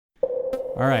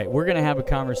All right, we're going to have a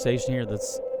conversation here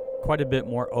that's quite a bit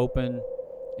more open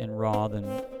and raw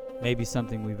than maybe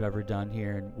something we've ever done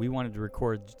here. And we wanted to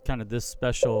record kind of this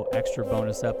special extra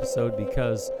bonus episode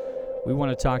because we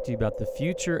want to talk to you about the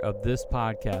future of this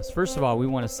podcast. First of all, we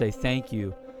want to say thank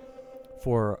you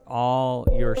for all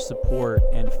your support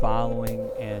and following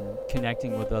and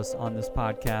connecting with us on this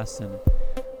podcast.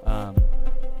 And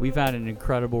we've had an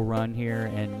incredible run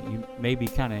here, and you maybe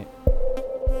kind of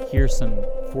hear some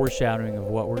foreshadowing of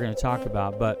what we're going to talk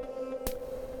about.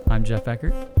 But I'm Jeff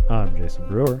Eckert. I'm Jason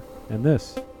Brewer, and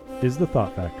this is The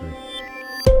Thought Factory.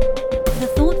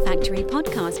 The Thought Factory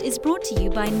podcast is brought to you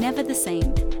by Never the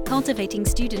Same, cultivating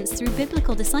students through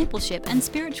biblical discipleship and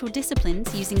spiritual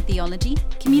disciplines using theology,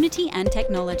 community, and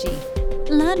technology.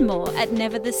 Learn more at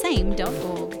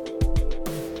neverthesame.org.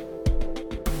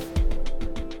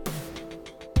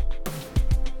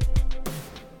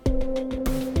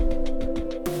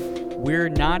 We're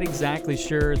not exactly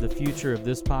sure the future of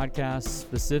this podcast,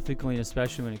 specifically and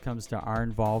especially when it comes to our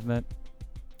involvement.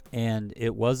 And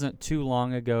it wasn't too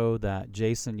long ago that,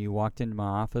 Jason, you walked into my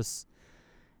office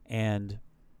and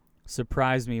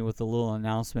surprised me with a little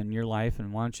announcement in your life.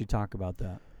 And why don't you talk about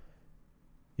that?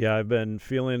 Yeah, I've been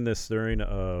feeling this stirring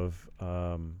of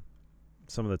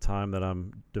some of the time that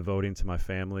I'm devoting to my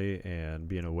family and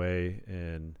being away,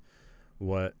 and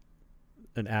what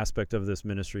an aspect of this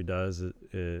ministry does.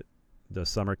 It does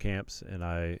summer camps, and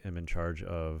I am in charge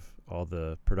of all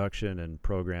the production and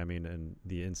programming and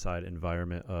the inside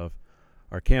environment of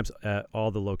our camps at all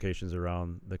the locations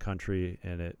around the country.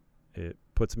 And it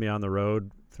puts me on the road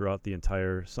throughout the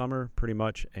entire summer pretty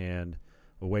much, and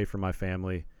away from my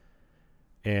family.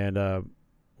 And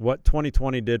what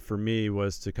 2020 did for me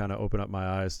was to kind of open up my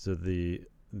eyes to the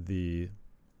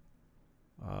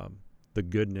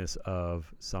goodness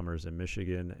of summers in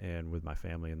Michigan and with my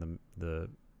family, and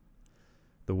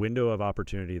the window of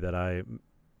opportunity that I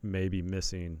may be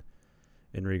missing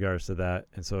in regards to that.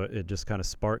 And so it just kind of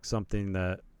sparked something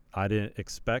that I didn't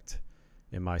expect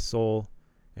in my soul.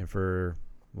 And for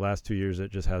the last 2 years,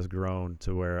 it just has grown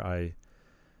to where I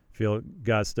feel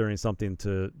God stirring something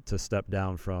to step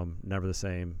down from Never the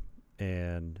Same.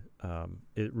 And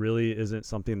it really isn't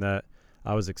something that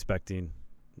I was expecting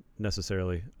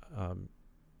necessarily.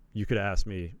 You could ask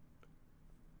me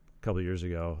a couple of years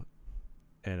ago,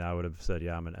 and I would have said,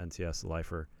 yeah, I'm an NTS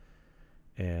lifer.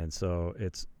 And so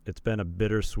it's been a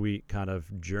bittersweet kind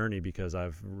of journey, because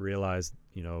I've realized,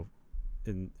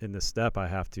 in this step, I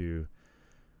have to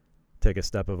take a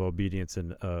step of obedience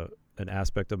in an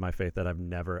aspect of my faith that I've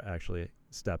never actually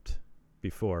stepped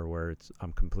before, where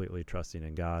I'm completely trusting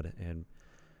in God. And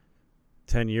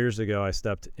 10 years ago, I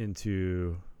stepped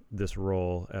into this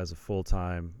role as a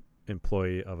full-time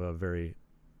employee of a very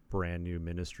brand new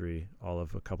ministry, all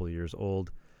of a couple of years old.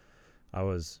 I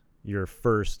was your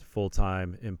first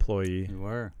full-time employee. You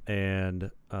were.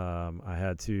 And I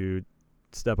had to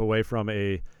step away from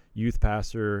a youth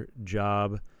pastor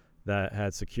job that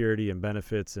had security and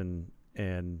benefits and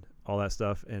all that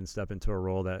stuff, and step into a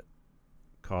role that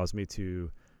caused me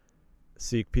to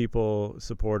seek people,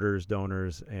 supporters,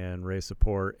 donors, and raise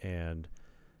support. And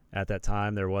at that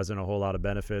time, there wasn't a whole lot of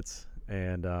benefits,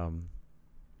 and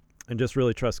just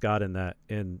really trust God in that,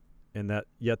 in that.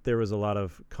 Yet there was a lot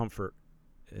of comfort,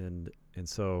 and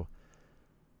so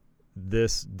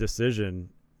this decision,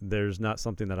 there's not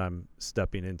something that I'm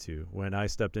stepping into. When I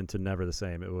stepped into Never the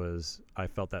Same, I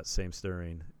felt that same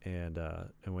stirring, and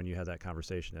when you had that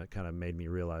conversation, it kind of made me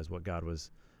realize what God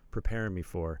was preparing me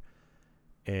for,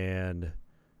 and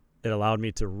it allowed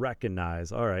me to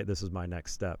recognize, all right, this is my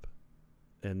next step.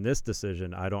 In this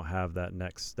decision, I don't have that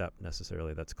next step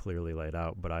necessarily that's clearly laid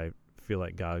out, but I feel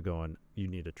like God going, you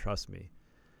need to trust me.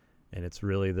 And it's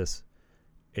really this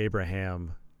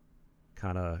Abraham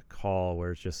kind of call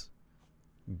where it's just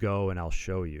go and I'll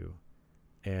show you.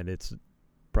 And it's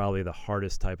probably the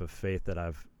hardest type of faith that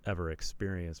I've ever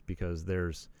experienced, because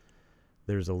there's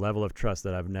a level of trust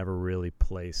that I've never really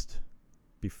placed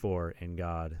before in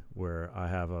God, where I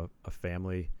have a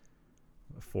family,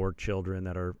 4 children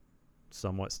that are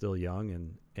somewhat still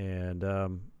young, and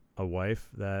a wife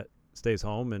that stays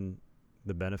home, and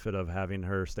the benefit of having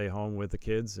her stay home with the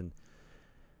kids, and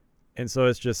so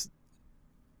it's just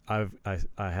I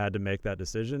had to make that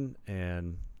decision.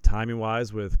 And timing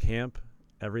wise with camp,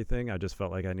 everything, I just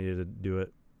felt like I needed to do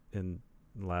it in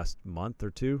the last month or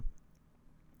two.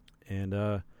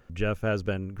 And Jeff has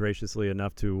been graciously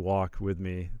enough to walk with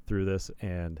me through this,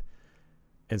 and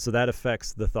so that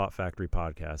affects the Thought Factory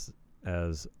podcast,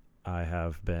 as I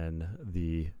have been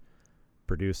the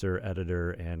producer,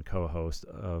 editor, and co-host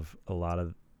of a lot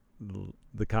of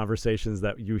the conversations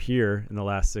that you hear in the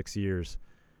last 6 years.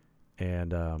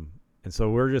 And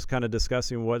so we're just kind of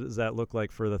discussing what does that look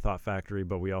like for the Thought Factory,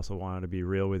 but we also wanted to be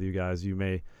real with you guys. You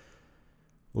may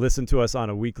listen to us on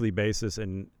a weekly basis,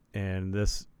 and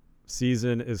this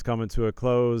season is coming to a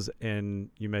close, and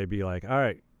you may be like, all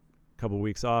right, a couple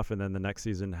weeks off, and then the next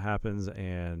season happens,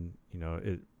 and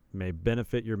it may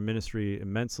benefit your ministry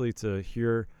immensely to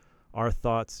hear our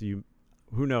thoughts.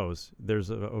 Who knows? There's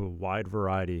a wide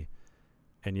variety,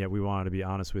 and yet we wanted to be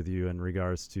honest with you in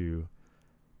regards to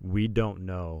we don't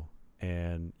know.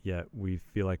 And yet we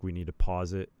feel like we need to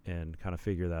pause it and kind of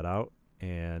figure that out.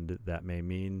 And that may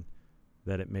mean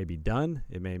that it may be done.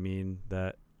 It may mean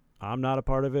that I'm not a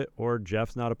part of it, or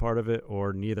Jeff's not a part of it,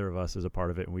 or neither of us is a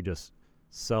part of it. And we just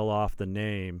sell off the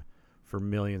name for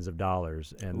millions of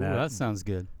dollars. And that sounds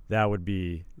good. That would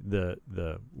be the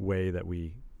way that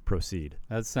we proceed.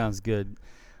 That sounds good.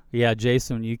 Yeah,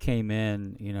 Jason, when you came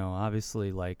in,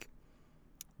 obviously like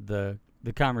the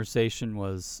conversation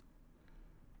was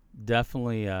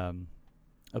definitely a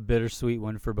bittersweet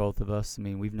one for both of us. I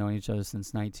mean, we've known each other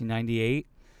since 1998.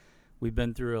 We've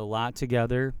been through a lot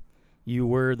together. You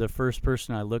were the first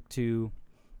person I looked to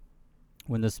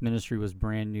when this ministry was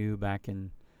brand new back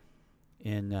in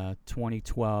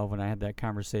 2012 when I had that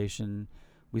conversation.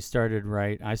 I started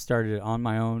it on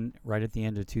my own right at the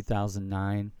end of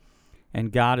 2009.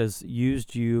 And God has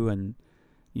used you and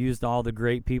used all the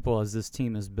great people as this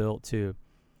team is built to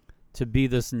be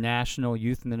this national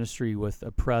youth ministry with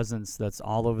a presence that's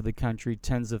all over the country.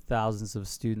 Tens of thousands of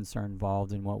students are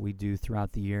involved in what we do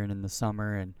throughout the year and in the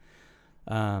summer.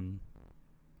 And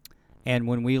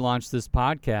when we launched this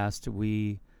podcast,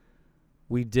 we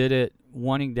did it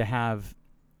wanting to have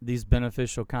these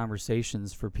beneficial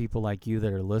conversations for people like you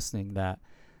that are listening that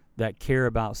care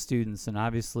about students. And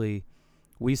obviously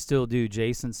we still do.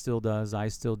 Jason still does. I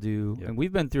still do. Yep. And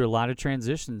we've been through a lot of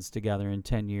transitions together in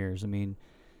 10 years. I mean,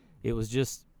 it was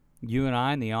just you and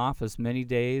I in the office many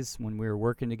days when we were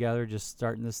working together, just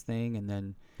starting this thing, and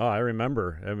then... Oh, I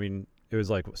remember. I mean, it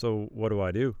was like, so what do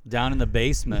I do? Down in the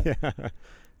basement. Yeah.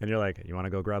 And you're like, you want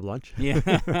to go grab lunch?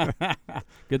 Yeah.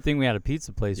 Good thing we had a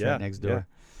pizza place right next door.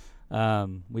 Yeah.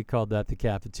 We called that the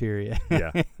cafeteria.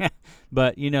 Yeah.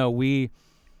 But, we've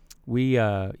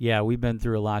been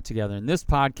through a lot together. And this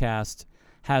podcast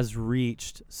has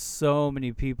reached so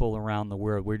many people around the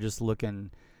world. We're just looking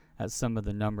at some of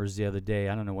the numbers the other day.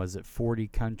 I don't know, was it 40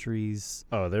 countries?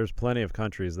 Oh, there's plenty of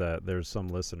countries that there's some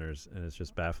listeners, and it's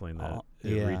just baffling that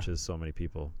it reaches so many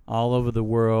people. All over the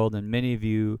world, and many of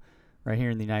you right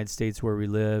here in the United States where we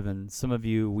live, and some of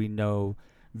you we know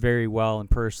very well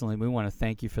and personally. We want to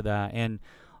thank you for that. And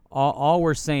all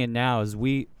we're saying now is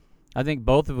I think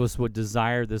both of us would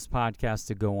desire this podcast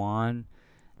to go on,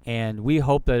 and we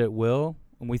hope that it will,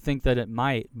 and we think that it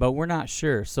might, but we're not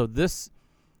sure. So this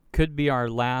could be our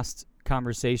last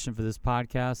conversation for this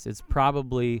podcast. It's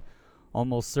probably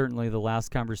almost certainly the last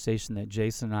conversation that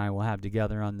Jason and I will have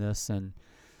together on this, and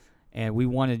we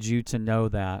wanted you to know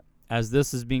that as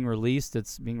this is being released,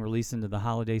 it's being released into the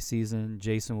holiday season.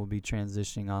 Jason will be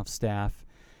transitioning off staff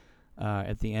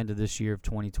at the end of this year of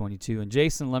 2022. And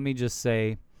Jason, let me just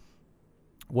say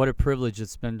what a privilege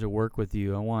it's been to work with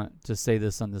you. I want to say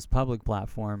this on this public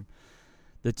platform.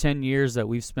 The 10 years that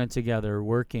we've spent together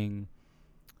working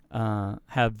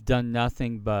have done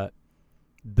nothing but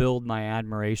build my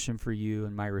admiration for you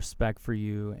and my respect for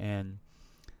you and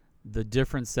the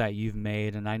difference that you've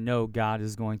made. And I know God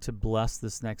is going to bless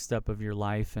this next step of your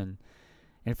life. And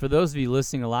for those of you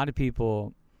listening, a lot of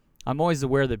people, I'm always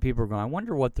aware that people are going, I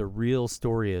wonder what the real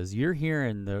story is. You're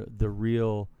hearing the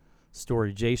real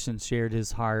story. Jason shared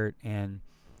his heart, and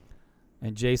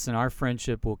Jason, our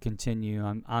friendship will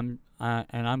continue.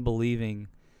 I'm believing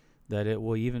that it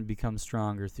will even become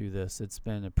stronger through this. It's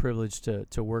been a privilege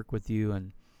to work with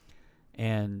you,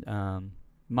 and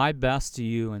my best to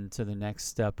you and to the next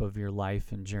step of your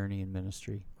life and journey and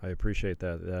ministry. I appreciate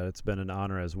that. It's been an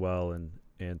honor as well,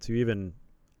 and to even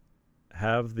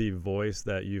have the voice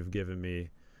that you've given me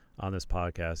on this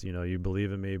podcast. You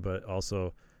believe in me, but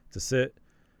also to sit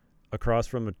across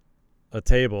from a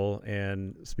table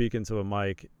and speak into a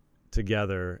mic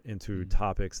together into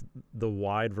topics, the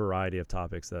wide variety of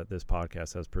topics that this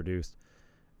podcast has produced,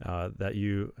 that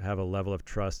you have a level of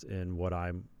trust in what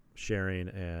I'm sharing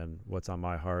and what's on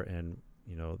my heart. And,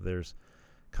 there's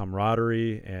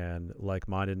camaraderie and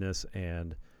like-mindedness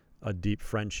and a deep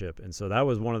friendship. And so that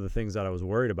was one of the things that I was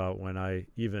worried about when I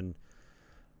even,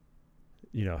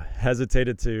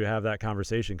 hesitated to have that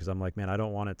conversation, because I'm like, man, I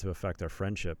don't want it to affect our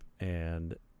friendship.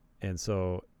 And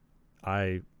so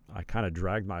I kind of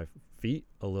dragged my feet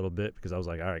a little bit, because I was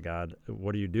like, all right, God,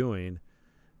 what are you doing?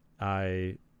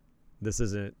 This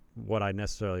isn't what I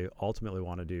necessarily ultimately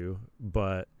want to do,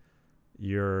 but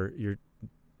you're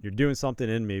doing something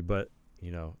in me, but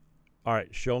all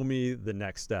right, show me the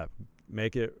next step.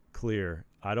 Make it clear.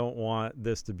 I don't want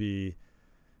this to be,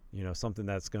 something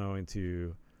that's going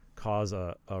to cause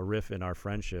a rift in our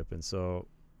friendship. And so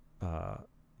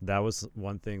that was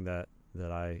one thing that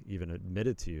I even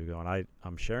admitted to you, going,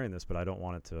 I'm sharing this, but I don't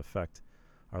want it to affect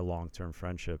our long-term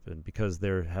friendship. And because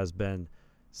there has been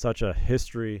such a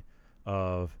history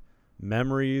of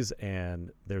memories,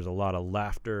 and there's a lot of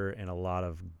laughter and a lot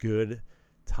of good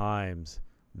times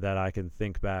that I can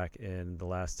think back in the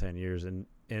last 10 years,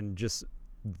 and just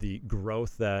the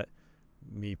growth that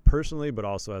me personally, but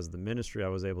also as the ministry, I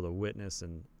was able to witness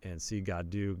and see God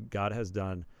do. God has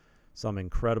done some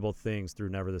incredible things through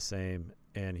Never the Same,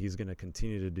 and he's going to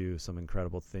continue to do some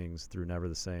incredible things through Never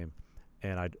the Same.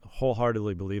 And I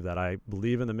wholeheartedly believe that. I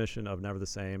believe in the mission of Never the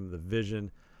Same, the vision.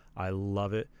 I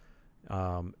love it.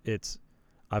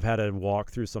 I've had to walk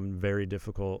through some very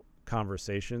difficult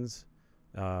conversations,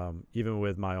 even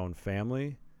with my own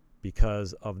family,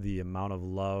 because of the amount of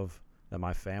love that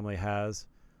my family has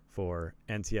for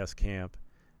NTS camp.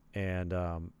 And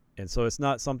so it's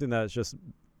not something that's just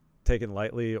taken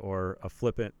lightly or a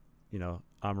flippant,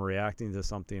 I'm reacting to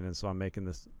something and so I'm making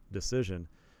this decision.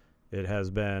 It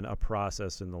has been a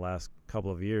process in the last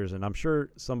couple of years. And I'm sure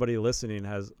somebody listening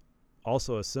has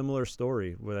also a similar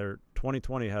story where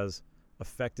 2020 has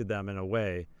affected them in a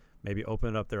way, maybe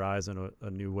opened up their eyes in a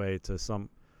new way to some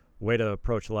way to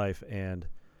approach life. And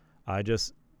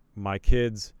my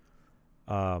kids,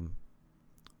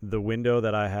 the window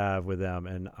that I have with them,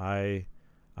 and I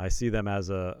see them as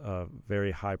a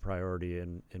very high priority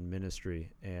in ministry.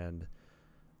 And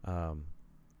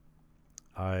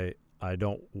I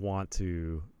don't want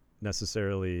to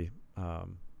necessarily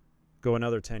go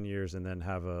another 10 years and then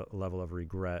have a level of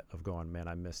regret of going, man,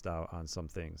 I missed out on some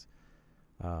things.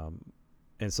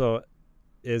 And so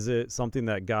is it something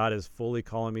that God is fully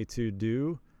calling me to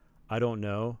do? I don't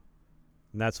know.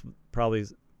 And that's probably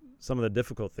some of the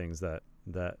difficult things that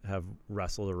have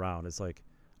wrestled around. It's like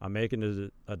I'm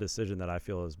making a decision that I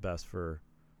feel is best for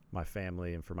my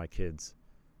family and for my kids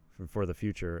for the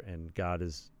future. And God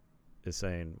is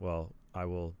saying, well, I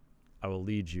will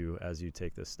lead you as you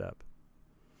take this step.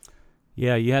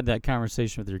 Yeah, you had that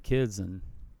conversation with your kids, and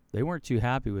they weren't too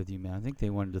happy with you, man. I think they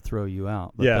wanted to throw you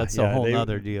out, but that's a whole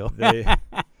other deal. They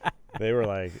were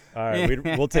like, all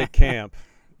right, we'll take camp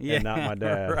and not my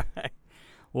dad. Right.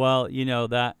 Well,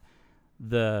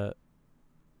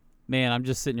 man, I'm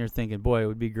just sitting here thinking, boy, it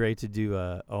would be great to do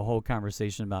a whole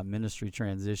conversation about ministry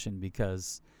transition,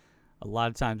 because a lot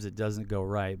of times it doesn't go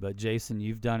right. But Jason,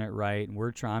 you've done it right, and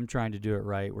I'm trying to do it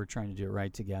right. We're trying to do it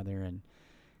right together,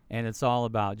 and it's all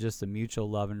about just a mutual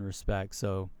love and respect.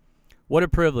 So what a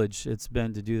privilege it's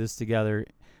been to do this together.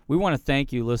 We want to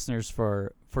thank you, listeners,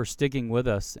 for sticking with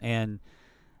us, and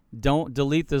don't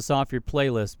delete this off your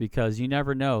playlist, because you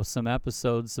never know. Some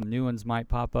episodes, some new ones might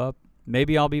pop up.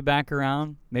 Maybe I'll be back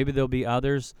around. Maybe there'll be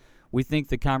others. We think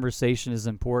the conversation is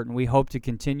important. We hope to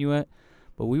continue it,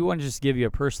 but we want to just give you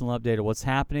a personal update of what's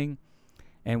happening.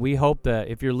 And we hope that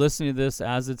if you're listening to this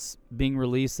as it's being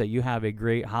released, that you have a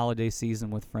great holiday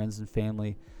season with friends and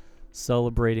family,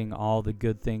 celebrating all the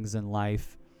good things in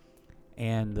life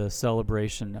and the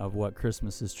celebration of what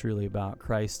Christmas is truly about,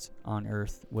 Christ on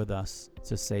earth with us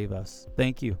to save us.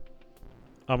 Thank you.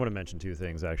 I'm going to mention two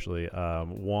things, actually.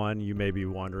 One, you may be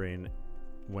wondering,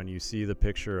 when you see the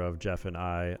picture of Jeff and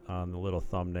I on the little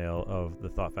thumbnail of the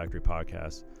Thought Factory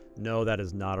podcast, no, that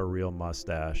is not a real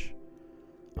mustache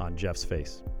on Jeff's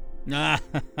face.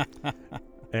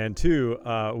 And two,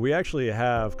 we actually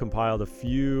have compiled a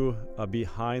few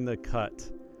behind the cut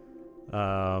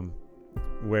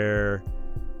where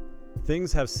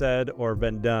things have said or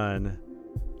been done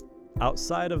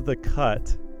outside of the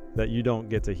cut that you don't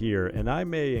get to hear, and I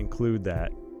may include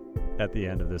that at the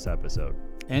end of this episode.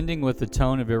 Ending with the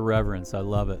tone of irreverence. I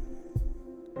love it.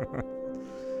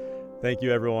 Thank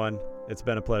you, everyone. It's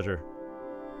been a pleasure.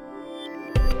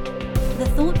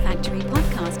 The Thought Factory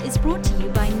podcast is brought to you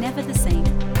by Never the Same,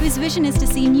 whose vision is to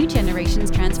see new generations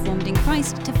transformed in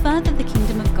Christ to further the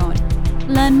kingdom of God.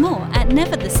 Learn more at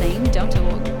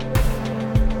neverthesame.org.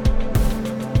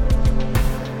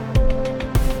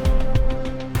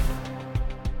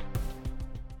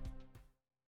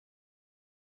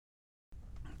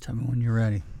 Tell me when you're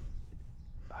ready.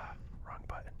 Wrong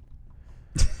button.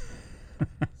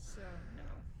 So, no.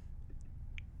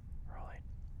 Rolling.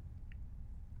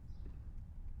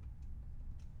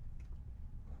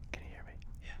 Can you hear me?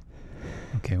 Yeah.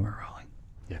 Okay, we're rolling.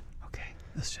 Yeah. Okay,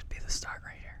 this should be the start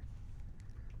right here.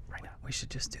 Right now. We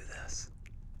should just do this.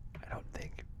 I don't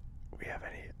think we have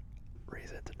any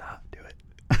reason to not do it.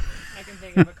 Okay.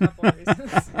 can think of a couple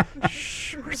reasons.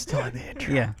 Shh, we're still in the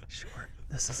intro. Yeah, sure.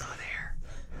 This is on air.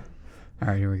 All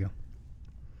right, here we go.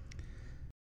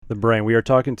 The brain. We are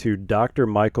talking to Dr.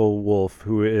 Michael Wolf,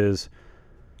 who is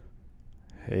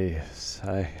You're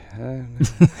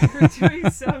doing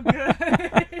so good.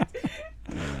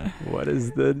 what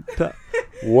is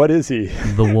what is he?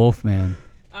 The Wolf Man.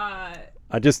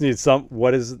 I just need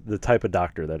what is the type of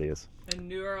doctor that he is? A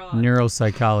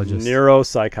Neuropsychologist.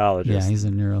 Neuropsychologist. Yeah, he's a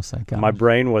neuropsychologist. My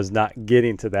brain was not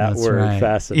getting to that That's word right.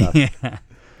 fast enough. Yeah.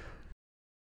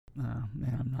 Oh,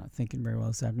 man, I'm not thinking very well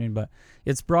this afternoon, but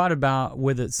it's brought about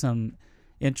with it some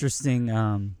interesting,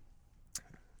 man,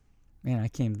 I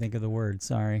can't even think of the word,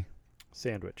 sorry.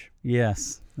 Sandwich.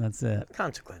 Yes, that's it.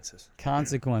 Consequences.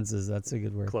 Consequences, that's a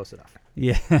good word. Close enough.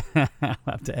 Yeah, I'll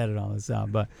have to edit all this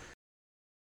out, but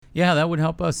yeah, that would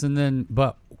help us. And then,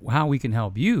 but how we can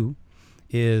help you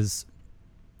is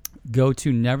go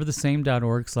to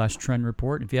neverthesame.org/trend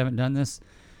report. If you haven't done this,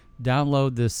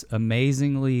 download this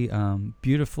amazingly,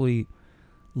 beautifully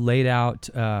laid out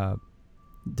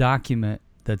document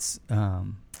that's Are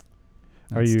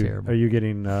you terrible.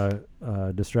 getting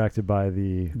distracted by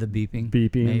the beeping?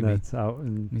 beeping Maybe. that's out?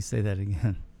 And Let me say that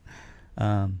again.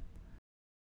 All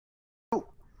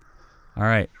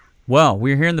right. Well,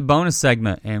 we're here in the bonus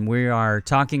segment, and we are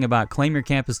talking about Claim Your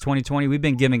Campus 2020. We've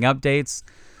been giving updates,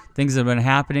 things that have been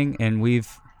happening, and we've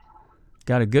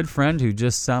got a good friend who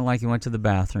just sounded like he went to the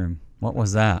bathroom. What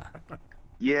was that?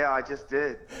 Yeah, I just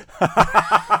did.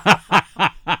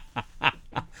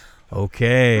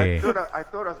 Okay. I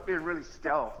thought I was being really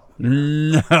stealth.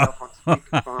 No. Stealth on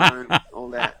speakerphone, all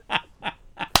that.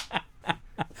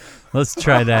 Let's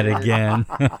try that again.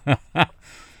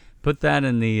 Put that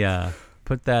in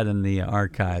the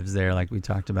archives there, like we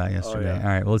talked about yesterday. yeah. All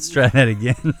right, well, let's try that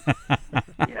again.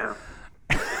 Yeah.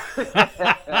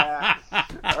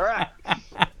 All right.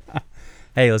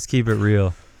 Hey, let's keep it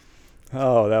real.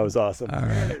 oh, that was awesome. All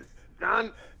right.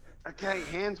 Done. Okay,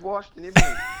 hands washed and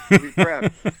everything. Be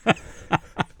proud.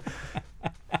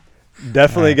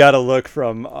 Definitely got a look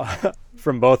from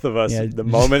both of us. Yeah. The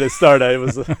moment it started, it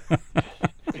was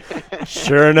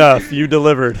sure enough, you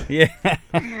delivered. Yeah.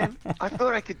 Man, I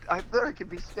thought I could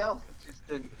be stealth. Just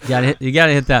didn't. You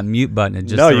gotta hit that mute button at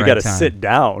just No, the you right got to time. sit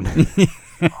down.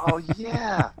 Oh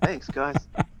yeah. Thanks, guys.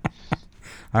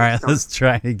 All right, let's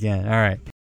try it again. All right.